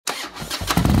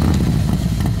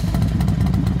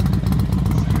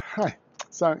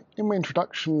So in my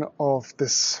introduction of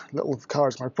this little car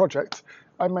as my project,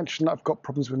 I mentioned that I've got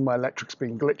problems with my electrics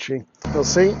being glitchy. You'll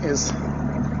see is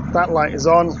that light is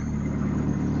on,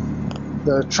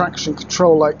 the traction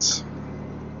control light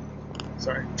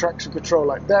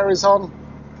there is on,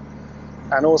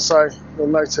 and also you'll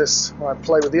notice when I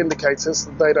play with the indicators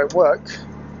that they don't work,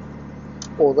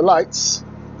 or the lights,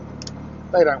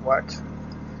 they don't work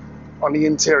on the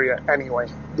interior anyway.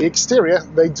 The exterior,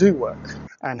 they do work.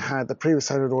 And had the previous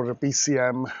owner had ordered a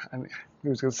BCM and he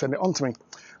was going to send it on to me.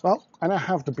 Well, I now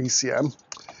have the BCM,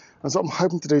 and so what I'm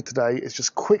hoping to do today is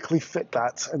just quickly fit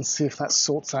that and see if that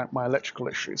sorts out my electrical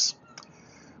issues.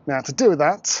 Now, to do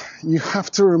that, you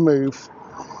have to remove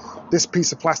this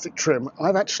piece of plastic trim.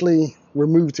 I've actually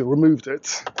removed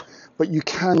it, but you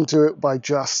can do it by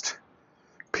just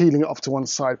peeling it off to one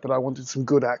side, but I wanted some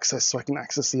good access so I can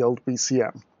access the old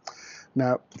BCM.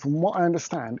 Now, from what I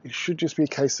understand, it should just be a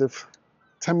case of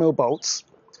 10mm bolts,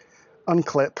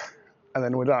 unclip, and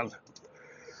then we're done.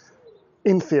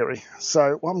 In theory.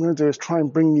 So what I'm going to do is try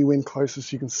and bring you in closer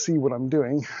so you can see what I'm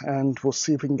doing, and we'll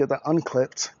see if we can get that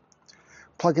unclipped,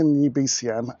 plug in the new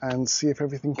BCM, and see if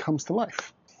everything comes to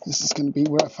life. This is going to be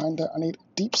where I find out I need a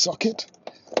deep socket,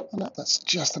 and that's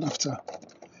just enough to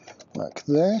work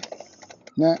there.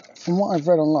 Now, from what I've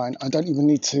read online, I don't even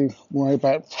need to worry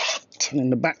about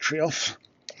turning the battery off,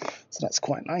 so that's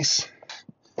quite nice.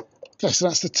 Okay, so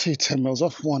that's the two 10mm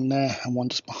off, one there and one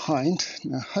just behind.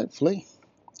 Now, hopefully,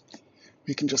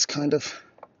 we can just kind of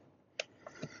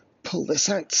pull this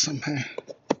out somehow.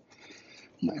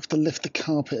 Might have to lift the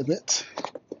carpet a bit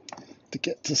to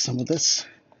get to some of this.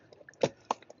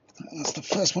 That's the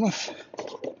first one off.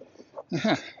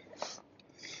 Aha.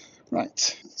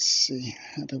 Right, let's see,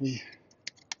 how do we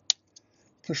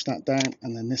push that down,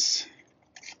 and then this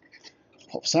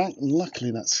pops out. Luckily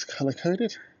that's color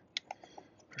coded.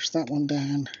 Push that one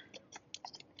down,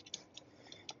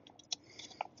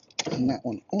 and that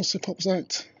one also pops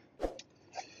out.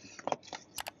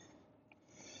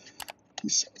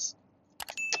 That's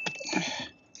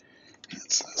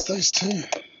those two.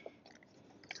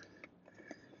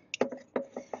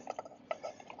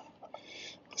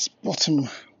 This bottom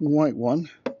white one,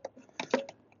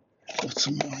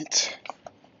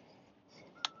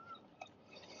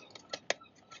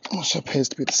 also appears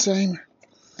to be the same.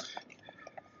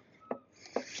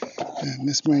 And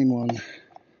this main one,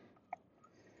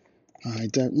 I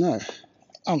don't know.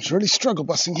 I'm really struggle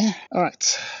bussing here.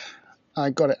 Alright, I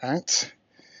got it out.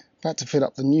 About to fit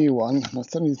up the new one, and I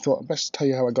suddenly thought I'd best tell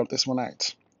you how I got this one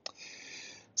out.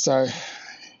 So,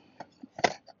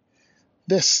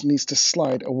 this needs to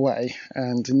slide away,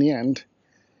 and in the end,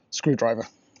 screwdriver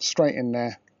straight in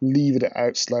there, lever it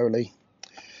out slowly,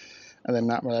 and then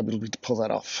that will be able to pull that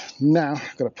off. Now,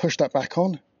 I've got to push that back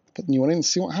on, put the new one in and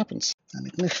see what happens. And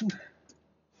ignition.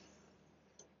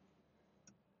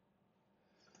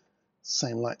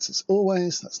 Same lights as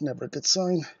always, that's never a good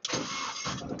sign.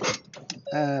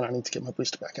 And I need to get my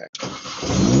booster back out.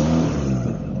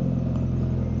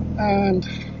 And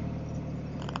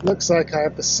looks like I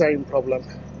have the same problem.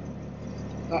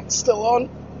 That's still on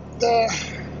there.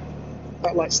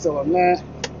 That light's still on there.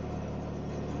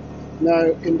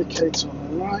 No indicator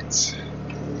on the right.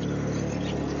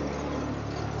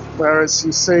 Whereas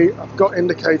you see, I've got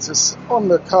indicators on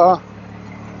the car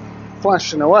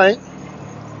flashing away.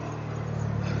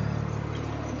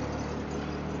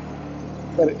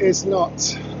 But it is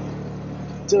not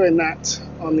doing that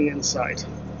on the inside,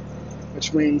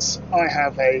 which means I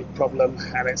have a problem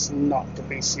and it's not the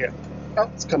BCM. Oh,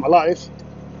 it's come alive.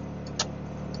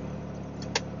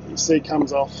 You see it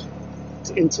comes off.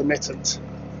 It's intermittent.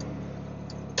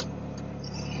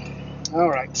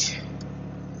 Alright,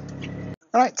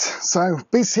 so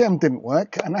BCM didn't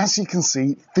work, and as you can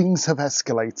see, things have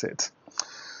escalated.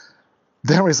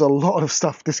 There is a lot of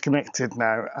stuff disconnected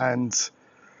now, and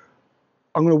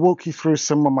I'm going to walk you through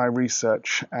some of my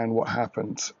research and what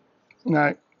happened.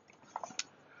 Now,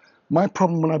 my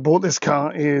problem when I bought this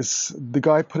car is the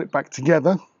guy put it back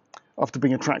together after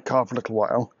being a track car for a little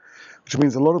while, which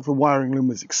means a lot of the wiring loom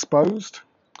was exposed.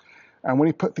 And when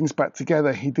he put things back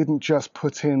together, he didn't just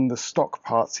put in the stock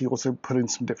parts, he also put in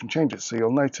some different changes. So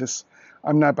you'll notice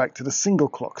I'm now back to the single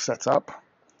clock setup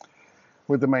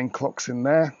with the main clocks in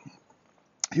there.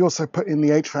 He also put in the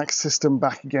HVAC system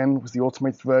back again with the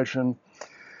automated version.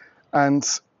 And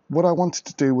what I wanted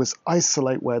to do was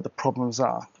isolate where the problems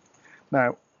are.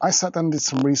 Now, I sat down and did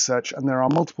some research, and there are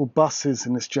multiple buses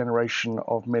in this generation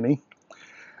of Mini.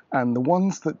 And the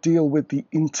ones that deal with the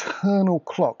internal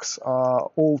clocks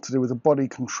are all to do with the body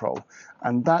control.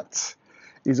 And that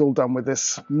is all done with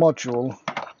this module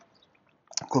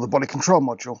called the body control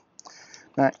module.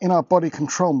 Now, in our body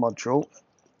control module,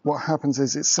 what happens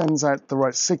is it sends out the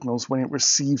right signals when it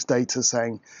receives data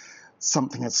saying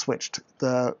something has switched.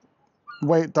 The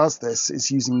way it does this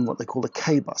is using what they call a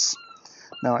K-bus.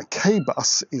 Now, a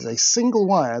K-bus is a single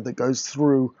wire that goes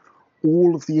through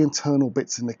all of the internal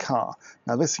bits in the car.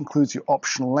 Now, this includes your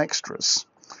optional extras,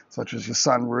 such as your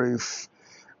sunroof,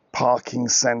 parking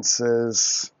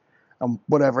sensors, and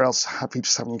whatever else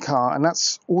features have in your car. And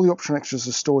that's all the optional extras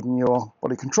are stored in your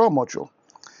body control module.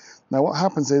 Now, what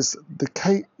happens is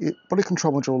the body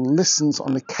control module listens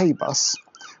on the K-bus,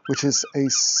 which is a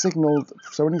signal.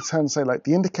 So when you turn, say, like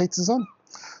the indicators on,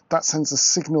 that sends a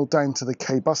signal down to the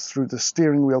K-bus through the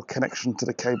steering wheel connection to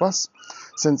the K-bus,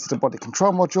 sends it to the body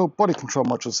control module. Body control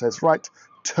module says, right,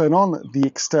 turn on the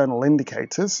external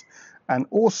indicators, and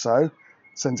also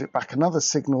sends it back another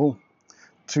signal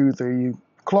to the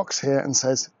clocks here and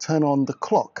says, turn on the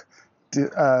clock.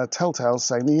 Telltale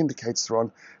saying the indicators are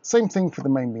on. Same thing for the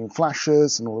main beam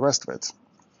flashers and all the rest of it.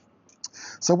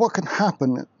 So what can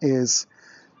happen is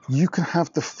you can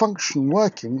have the function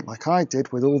working like I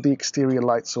did with all the exterior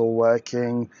lights all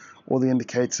working, all the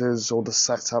indicators, all the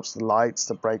setups, the lights,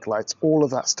 the brake lights, all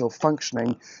of that still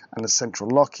functioning, and the central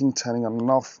locking turning on and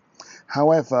off.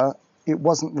 However, it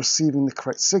wasn't receiving the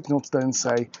correct signal to then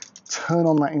say, turn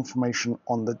on that information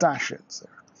on the dash.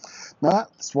 Now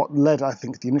that's what led, I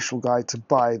think, the initial guy to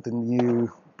buy the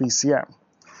new BCM.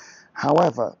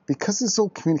 However, because it's all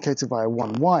communicated via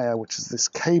one wire, which is this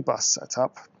K-bus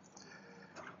setup,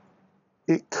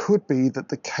 it could be that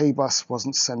the K-bus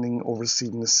wasn't sending or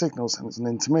receiving the signals and it's an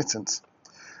intermittent.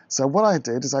 So what I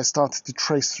did is I started to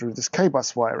trace through this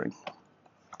K-bus wiring.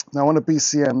 Now on a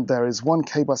BCM, there is one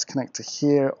K-bus connector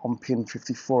here on pin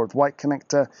 54 of the white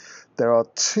connector. There are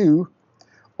two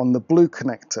on the blue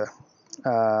connector.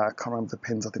 I can't remember the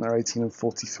pins, I think they're 18 and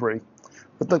 43.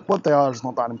 But what they are is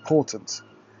not that important.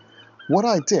 What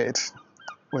I did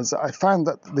was I found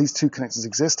that these two connectors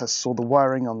exist. I saw the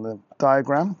wiring on the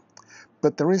diagram,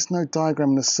 but there is no diagram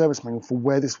in the service manual for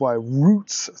where this wire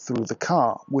routes through the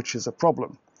car, which is a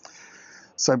problem.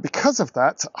 So because of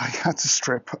that, I had to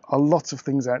strip a lot of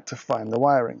things out to find the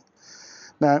wiring.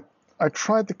 Now, I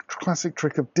tried the classic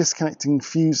trick of disconnecting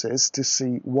fuses to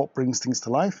see what brings things to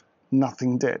life.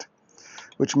 Nothing did,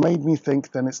 which made me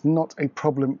think then it's not a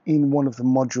problem in one of the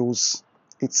modules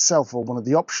itself or one of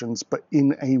the options, but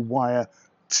in a wire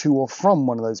to or from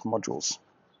one of those modules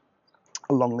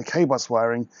along the K-bus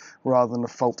wiring, rather than a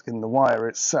fault in the wire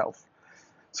itself.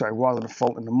 Sorry, rather than a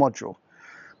fault in the module.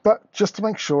 But just to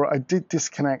make sure, I did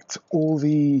disconnect all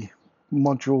the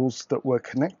modules that were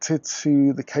connected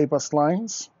to the K-bus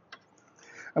lines,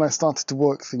 and I started to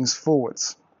work things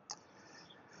forwards.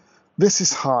 This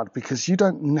is hard because you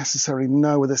don't necessarily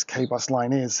know where this K-bus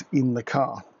line is in the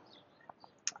car.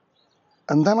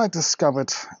 And then I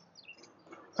discovered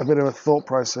a bit of a thought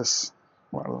process.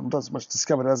 Well, not as much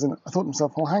discovered as in, I thought to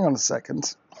myself, well, hang on a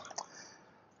second.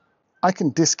 I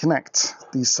can disconnect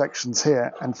these sections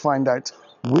here and find out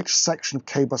which section of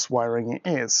K-bus wiring it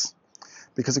is.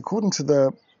 Because according to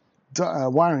the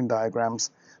wiring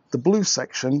diagrams, the blue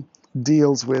section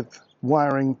deals with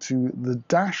wiring to the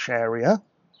dash area,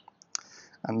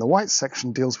 and the white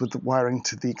section deals with the wiring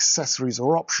to the accessories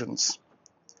or options.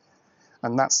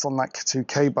 And that's on that two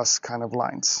K-bus kind of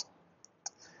lines.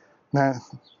 Now,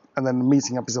 and then the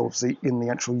meeting up is obviously in the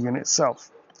actual unit itself.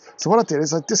 So what I did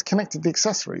is I disconnected the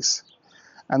accessories,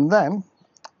 and then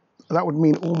that would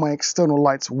mean all my external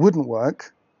lights wouldn't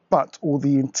work, but all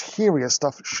the interior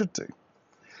stuff should do.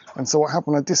 And so what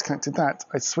happened when I disconnected that,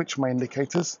 I switched my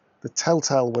indicators, the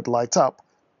telltale would light up,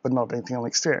 but not anything on the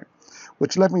exterior,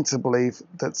 which led me to believe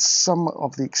that some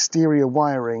of the exterior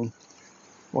wiring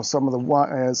or some of the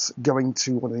wires going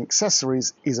to one of the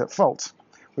accessories is at fault,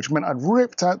 which meant I'd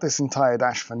ripped out this entire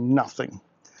dash for nothing,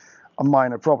 a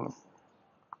minor problem.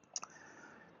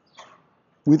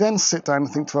 We then sit down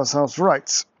and think to ourselves,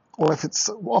 right, well, if it's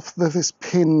off this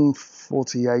pin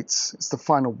 48, it's the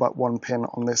final but one pin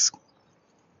on this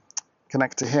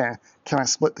connector here, can I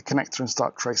split the connector and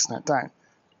start tracing it down?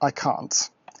 I can't.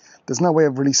 There's no way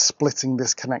of really splitting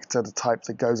this connector, the type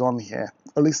that goes on here,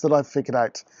 at least that I've figured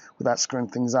out without screwing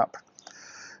things up.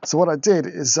 So what I did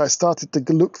is I started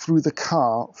to look through the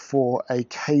car for a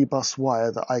K-bus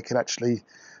wire that I could actually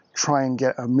try and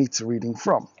get a meter reading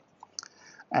from.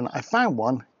 And I found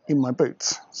one in my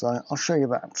boot, so I'll show you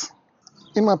that.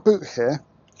 In my boot here,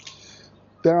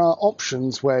 there are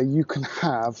options where you can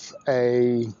have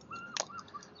a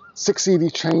 6 CD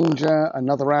changer,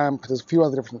 another amp, there's a few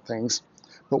other different things.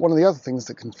 But one of the other things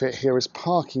that can fit here is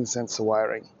parking sensor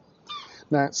wiring.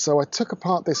 Now, so I took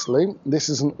apart this loop. This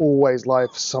is an always live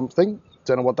something.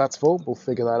 Don't know what that's for. We'll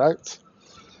figure that out.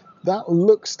 That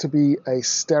looks to be a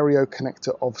stereo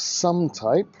connector of some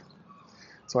type,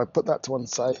 so I put that to one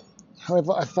side.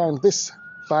 However, I found this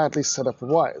badly set up of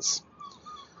wires.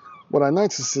 What I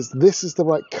noticed is this is the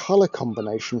right color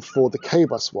combination for the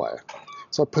K-bus wire.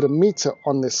 So I put a meter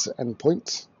on this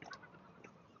endpoint.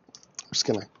 I'm just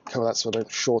going to cover that so I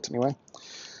don't short anyway.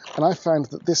 And I found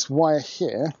that this wire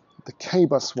here, the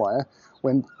K-bus wire,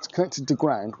 when connected to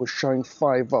ground, was showing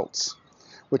 5 volts,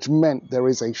 which meant there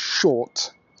is a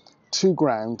short to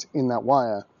ground in that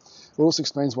wire. It also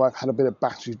explains why I've had a bit of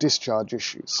battery discharge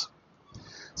issues.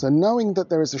 So knowing that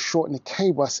there is a short in the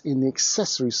K-bus in the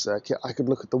accessory circuit, I could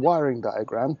look at the wiring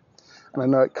diagram, and I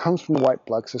know it comes from the white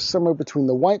plug, so somewhere between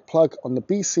the white plug on the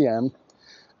BCM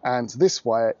and this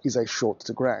wire is a short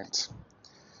to ground.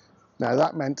 Now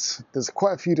that meant there's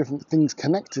quite a few different things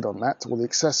connected on that, all the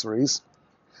accessories.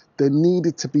 There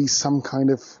needed to be some kind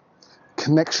of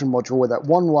connection module where that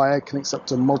one wire connects up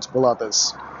to multiple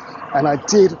others. And I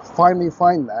did finally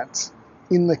find that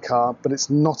in the car, but it's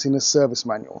not in a service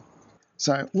manual.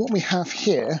 So what we have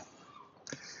here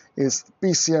is the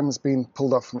BCM has been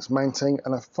pulled off from its mounting,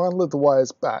 and I've followed the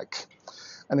wires back,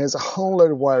 and there's a whole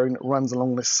load of wiring that runs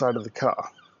along this side of the car.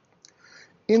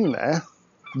 In there,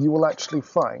 you will actually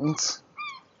find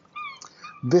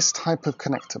this type of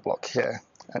connector block here,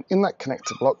 and in that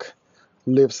connector block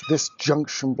lives this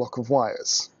junction block of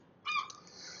wires.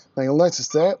 Now you'll notice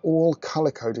they're all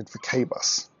color coded for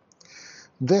K-bus.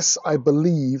 This, I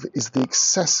believe, is the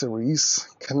accessories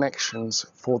connections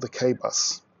for the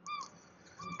K-bus.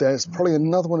 There's probably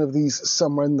another one of these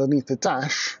somewhere underneath the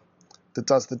dash that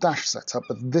does the dash setup,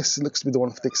 but this looks to be the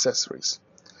one for the accessories.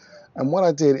 And what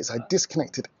I did is I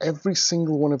disconnected every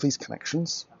single one of these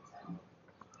connections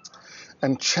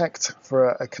and checked for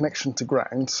a connection to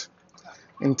ground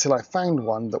until I found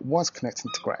one that was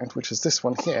connecting to ground, which is this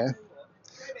one here,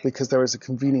 because there is a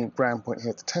convenient ground point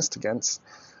here to test against.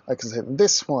 I can say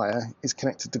this wire is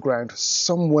connected to ground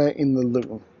somewhere in the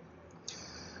loom.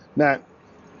 Now,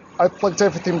 I plugged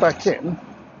everything back in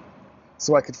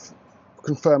so I could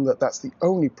confirm that that's the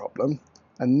only problem,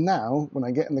 and now when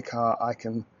I get in the car I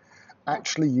can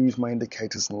actually use my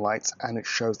indicators and lights, and it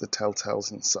shows the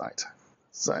telltales inside.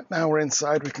 So now we're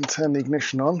inside, we can turn the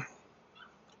ignition on.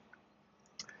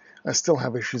 I still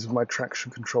have issues with my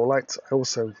traction control lights. I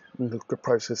also, in the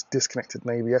process, disconnected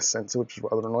an ABS sensor, which is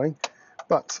rather annoying.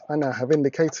 But I now have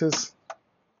indicators,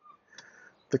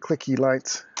 the clicky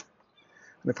light,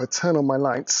 and if I turn on my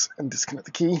lights and disconnect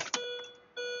the key,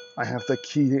 I have the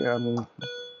key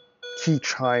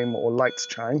chime or lights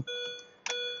chime.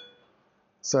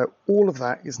 So all of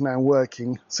that is now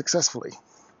working successfully.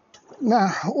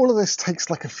 Now, all of this takes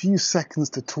like a few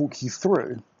seconds to talk you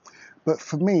through, but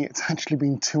for me, it's actually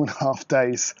been 2.5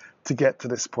 days to get to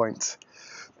this point.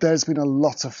 There's been a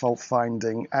lot of fault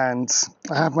finding, and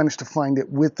I have managed to find it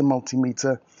with the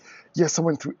multimeter. Yes, I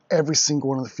went through every single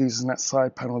one of the fuses in that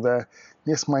side panel there.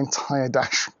 Yes, my entire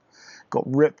dash got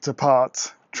ripped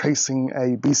apart, tracing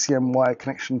a BCM wire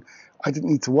connection I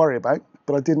didn't need to worry about,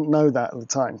 but I didn't know that at the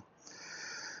time.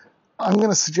 I'm going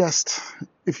to suggest,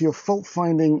 if you're fault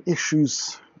finding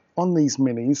issues on these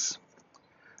minis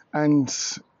and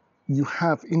you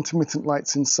have intermittent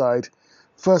lights inside,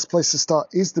 first place to start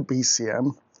is the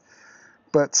BCM,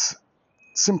 but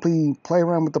simply play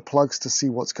around with the plugs to see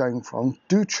what's going wrong.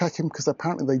 Do check them, because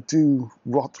apparently they do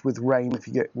rot with rain if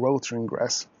you get rotor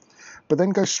ingress, but then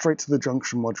go straight to the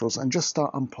junction modules and just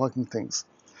start unplugging things.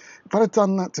 If I'd have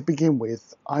done that to begin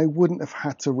with, I wouldn't have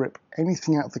had to rip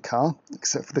anything out of the car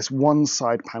except for this one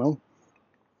side panel,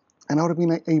 and I would have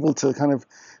been able to kind of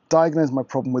diagnose my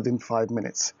problem within 5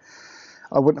 minutes.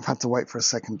 I wouldn't have had to wait for a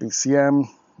second BCM.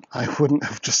 I wouldn't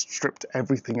have just stripped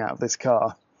everything out of this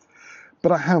car.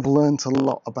 But I have learned a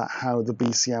lot about how the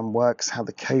BCM works, how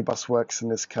the K-bus works in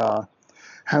this car,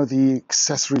 how the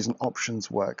accessories and options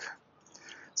work.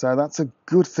 So that's a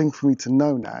good thing for me to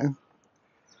know now.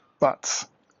 But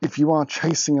if you are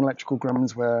chasing electrical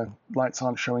gremlins where lights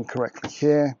aren't showing correctly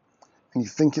here, and you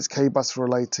think it's K-bus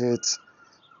related,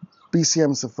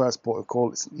 BCM is the first port of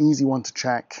call. It's an easy one to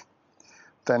check.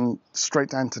 Then straight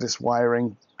down to this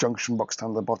wiring junction box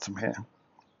down the bottom here.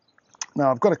 Now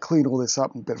I've got to clean all this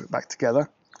up and bit it back together,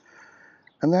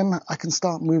 and then I can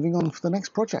start moving on for the next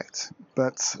project.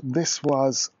 But this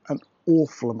was an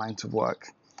awful amount of work.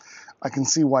 I can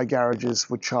see why garages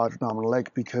would charge an arm and a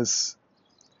leg, because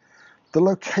the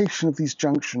location of these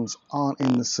junctions aren't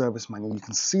in the service manual. You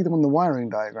can see them on the wiring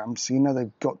diagram, so you know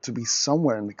they've got to be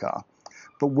somewhere in the car.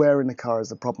 But where in the car is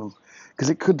the problem? Because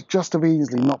it could just have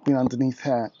easily not been underneath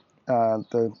here,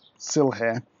 the sill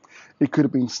here. It could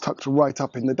have been tucked right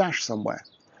up in the dash somewhere,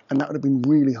 and that would have been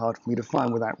really hard for me to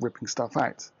find without ripping stuff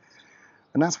out.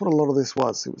 And that's what a lot of this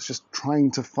was. It was just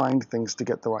trying to find things to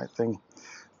get the right thing.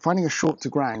 Finding a short to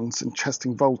grounds and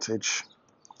testing voltage.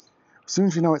 As soon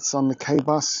as you know it's on the K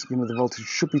bus, you know the voltage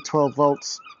should be 12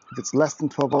 volts. If it's less than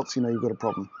 12 volts, you know you've got a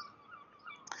problem.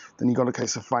 Then you've got a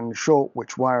case of finding a short,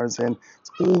 which wire is in.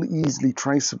 It's all easily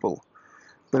traceable,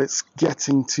 but it's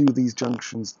getting to these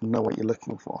junctions to know what you're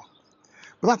looking for.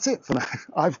 But that's it for now.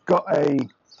 I've got a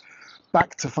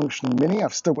back to functioning Mini.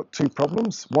 I've still got two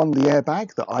problems. One, the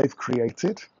airbag that I've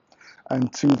created,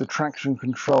 and two, the traction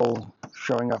control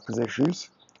showing up as issues.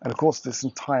 And of course, this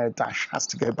entire dash has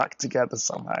to go back together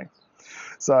somehow.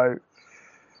 So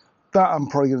that I'm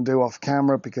probably going to do off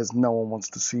camera because no one wants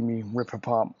to see me rip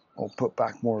apart or put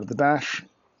back more of the dash.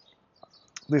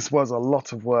 This was a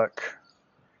lot of work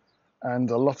and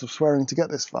a lot of swearing to get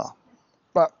this far.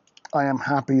 But I am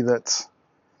happy that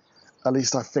at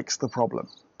least I fixed the problem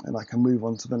and I can move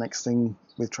on to the next thing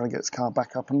with trying to get this car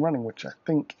back up and running, which I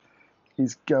think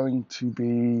is going to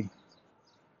be,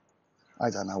 I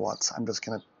don't know what. I'm just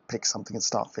going to pick something and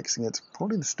start fixing it.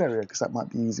 Probably the stereo, because that might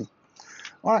be easy.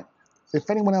 All right. If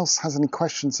anyone else has any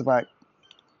questions about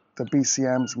the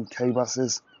BCMs and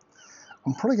K-buses,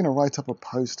 I'm probably going to write up a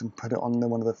post and put it on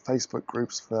one of the Facebook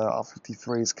groups for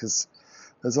R53s, because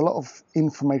there's a lot of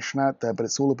information out there, but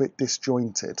it's all a bit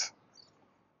disjointed.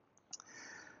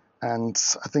 And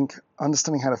I think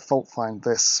understanding how to fault find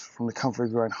this from the comfort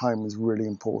of your own home is really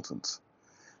important.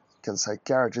 Because say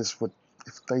garages would,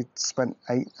 if they spent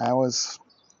 8 hours,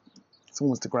 it's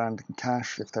almost $1,000 in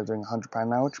cash if they're doing £100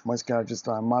 an hour, which most garages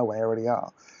down my way already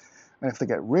are. And if they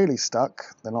get really stuck,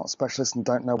 they're not specialists and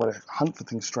don't know where to hunt for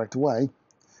things straight away,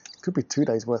 it could be 2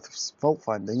 days worth of fault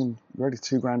finding and you're already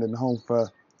 £2,000 in the hole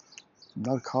for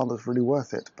another car that's really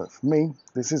worth it. But for me,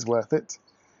 this is worth it.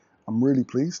 I'm really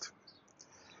pleased.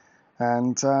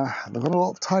 And I've got a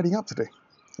lot of tidying up to do.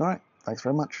 All right, thanks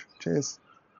very much. Cheers.